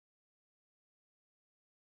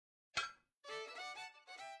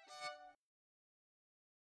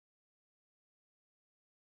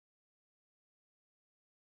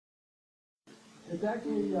It's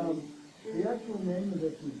actually, the actual name of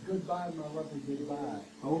this is Goodbye, My Lovely Goodbye.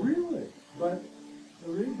 Oh, really? But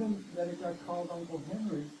the reason that it got called Uncle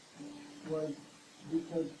Henry was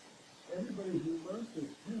because everybody who learned this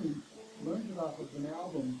tune learned it off of an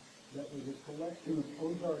album that was a collection of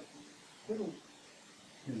Ozark fiddle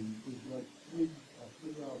tunes. It was like three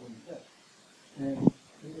album set. And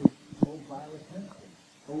it was called Violet Henson.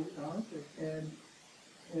 Oh, okay. And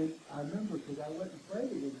I remember because I went and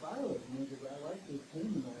played it with Violet, because I liked this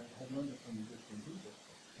tune and I had learned it from different people.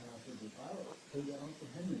 And I said to Violet, play that Uncle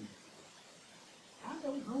Henry. I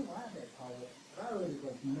don't know why they call it. Violet is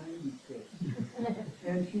like 96.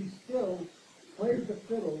 And she still plays the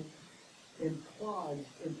fiddle in clogs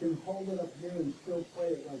and can hold it up here and still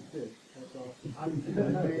play it like this. That's awesome. I'm just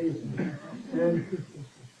amazed. And,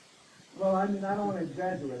 well, I mean, I don't want to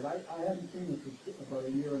exaggerate. I haven't seen it for about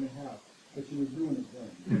a year and a half. But she was doing it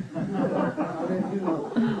then. I mean, you know,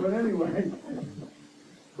 but anyway.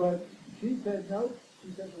 But she said, no.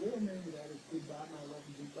 She said, the real name of that is Goodbye, My Love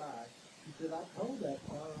and Goodbye. She said, I told that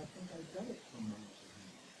fellow, I think I got it from her.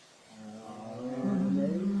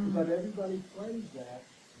 But everybody plays that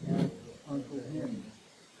as Uncle Henry.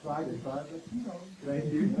 So I decided, you know. Thank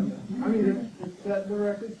you. I mean, it's set the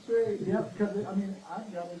record straight. Yeah, because, I mean, I've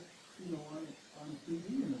got it, you know, on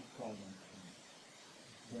CD and it's called Uncle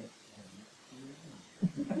Henry.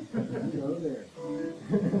 Go there.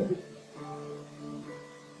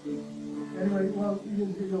 Anyway, well,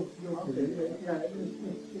 you'll okay. Yeah, it's,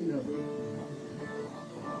 you know.